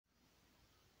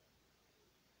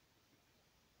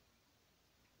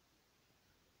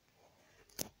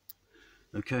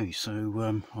Okay,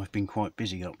 so I've been quite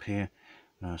busy up here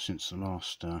since the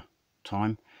last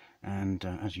time, and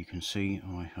as you can see,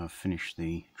 I have finished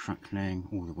the track laying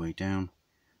all the way down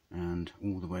and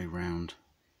all the way around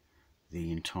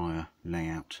the entire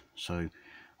layout. So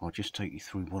I'll just take you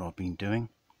through what I've been doing,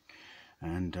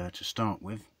 and to start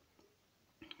with,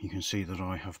 you can see that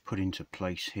I have put into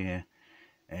place here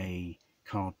a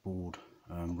cardboard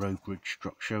road bridge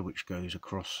structure which goes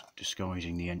across,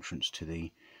 disguising the entrance to the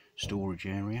storage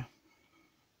area.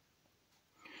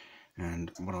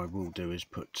 And what I will do is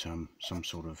put some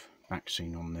sort of back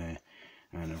scene on there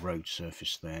and a road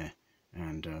surface there,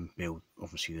 and build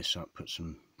obviously this up, put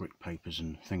some brick papers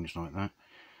and things like that.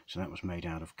 So that was made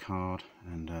out of card,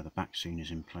 and the back scene is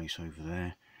in place over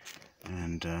there,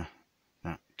 and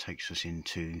that takes us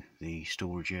into the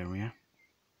storage area.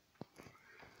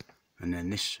 And then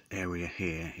this area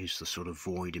here is the sort of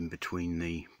void in between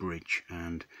the bridge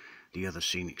and the other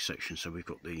scenic section. So we've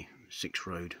got the 6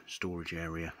 road storage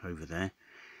area over there,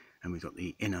 and we've got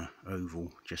the inner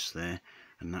oval just there,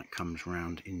 and that comes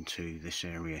round into this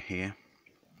area here.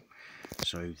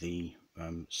 So the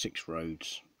 6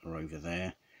 roads are over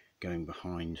there going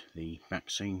behind the back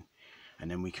scene, and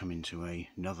then we come into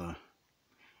another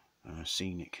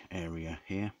scenic area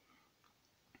here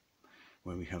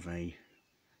where we have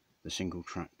the single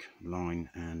track line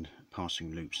and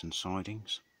passing loops and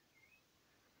sidings.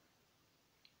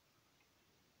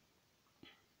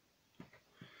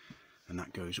 And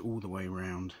that goes all the way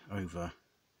around over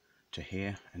to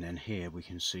here, and then here we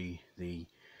can see the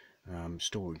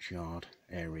storage yard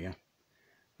area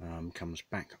comes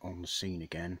back on the scene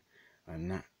again,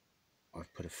 and that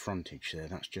I've put a frontage there.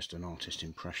 That's just an artist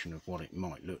impression of what it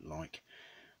might look like.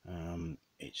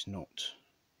 It's not,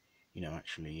 you know,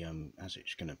 actually as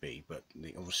it's going to be, but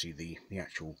obviously the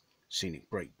actual scenic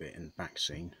break bit and back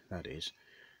scene, that is.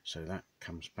 So that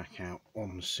comes back out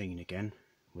on the scene again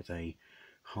with a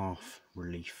half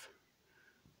relief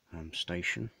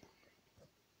station.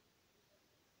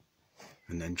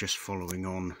 And then just following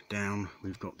on down,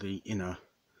 we've got the inner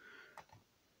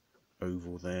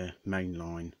oval there, main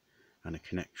line, and a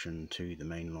connection to the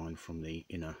main line from the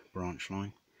inner branch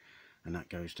line, and that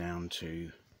goes down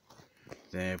to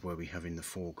there where we have in the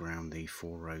foreground the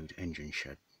 4-road engine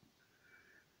shed.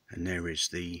 And there is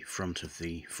the front of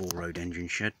the 4-road engine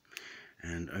shed,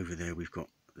 and over there we've got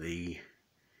the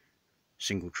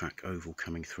single track oval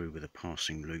coming through with a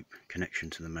passing loop, connection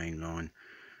to the main line,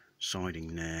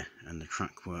 siding there, and the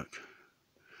track work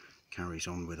carries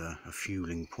on with a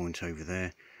fueling point over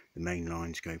there. The main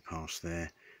lines go past there,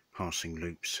 passing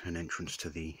loops, and entrance to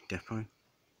the depot.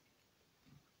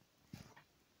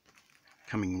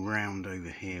 Coming round over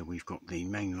here, we've got the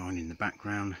main line in the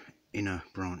background, inner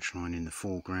branch line in the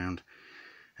foreground,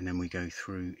 and then we go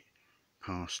through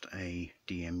past a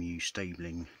DMU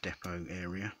stabling depot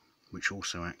area, which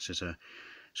also acts as a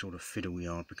sort of fiddle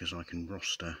yard because I can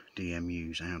roster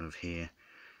DMUs out of here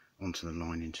onto the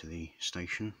line into the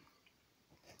station.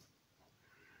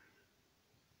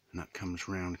 And that comes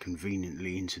round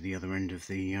conveniently into the other end of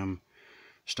the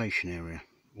station area.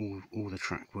 All the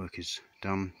track work is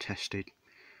done, tested,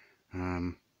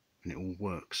 and it all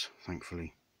works,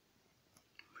 thankfully.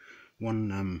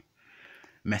 One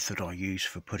method I use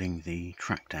for putting the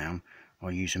track down,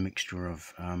 I use a mixture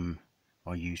of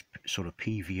I use sort of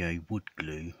PVA wood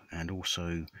glue and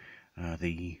also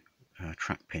the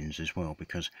track pins as well,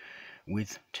 because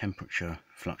with temperature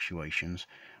fluctuations,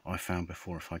 I found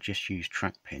before if I just use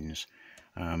track pins,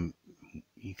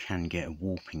 you can get a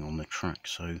warping on the track.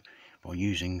 So by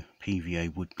using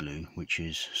PVA wood glue, which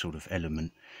is sort of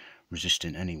element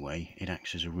resistant anyway, it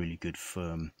acts as a really good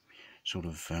firm sort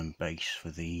of base for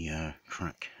the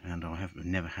track, and I have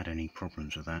never had any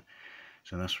problems with that.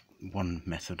 So that's one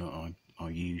method that I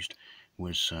used,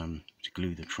 was to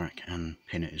glue the track and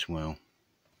pin it as well.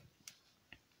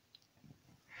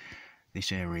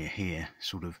 This area here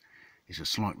sort of is a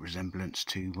slight resemblance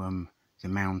to the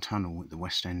Mound Tunnel at the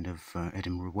west end of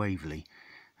Edinburgh Waverley,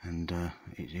 and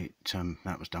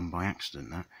that was done by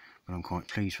accident, that, but I'm quite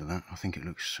pleased with that. I think it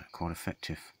looks quite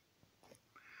effective.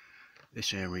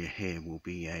 This area here will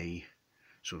be a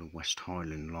sort of West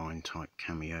Highland line type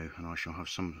cameo, and I shall have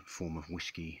some form of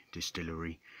whisky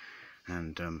distillery,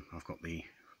 and I've got the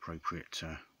appropriate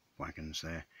wagons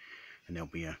there, and there'll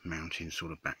be a mountain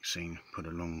sort of back scene put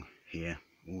along here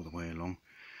all the way along,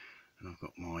 and I've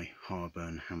got my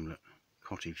Harburn Hamlet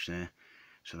cottage there,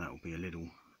 so that will be a little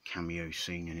cameo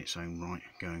scene in its own right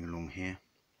going along here.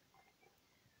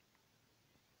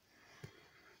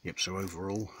 Yep, so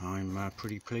overall I'm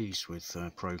pretty pleased with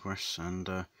progress, and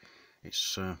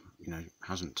it's you know,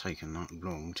 hasn't taken that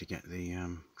long to get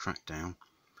the track down,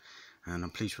 and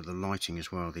I'm pleased with the lighting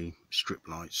as well. The strip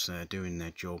lights, they're doing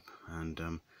their job,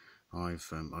 and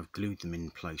I've glued them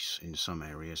in place in some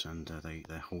areas, and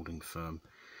they're holding firm,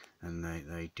 and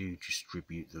they do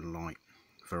distribute the light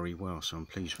very well, so I'm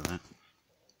pleased with that.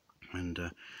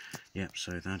 And yep,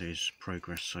 so that is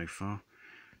progress so far.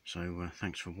 So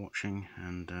thanks for watching,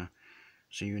 and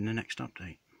see you in the next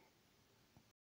update.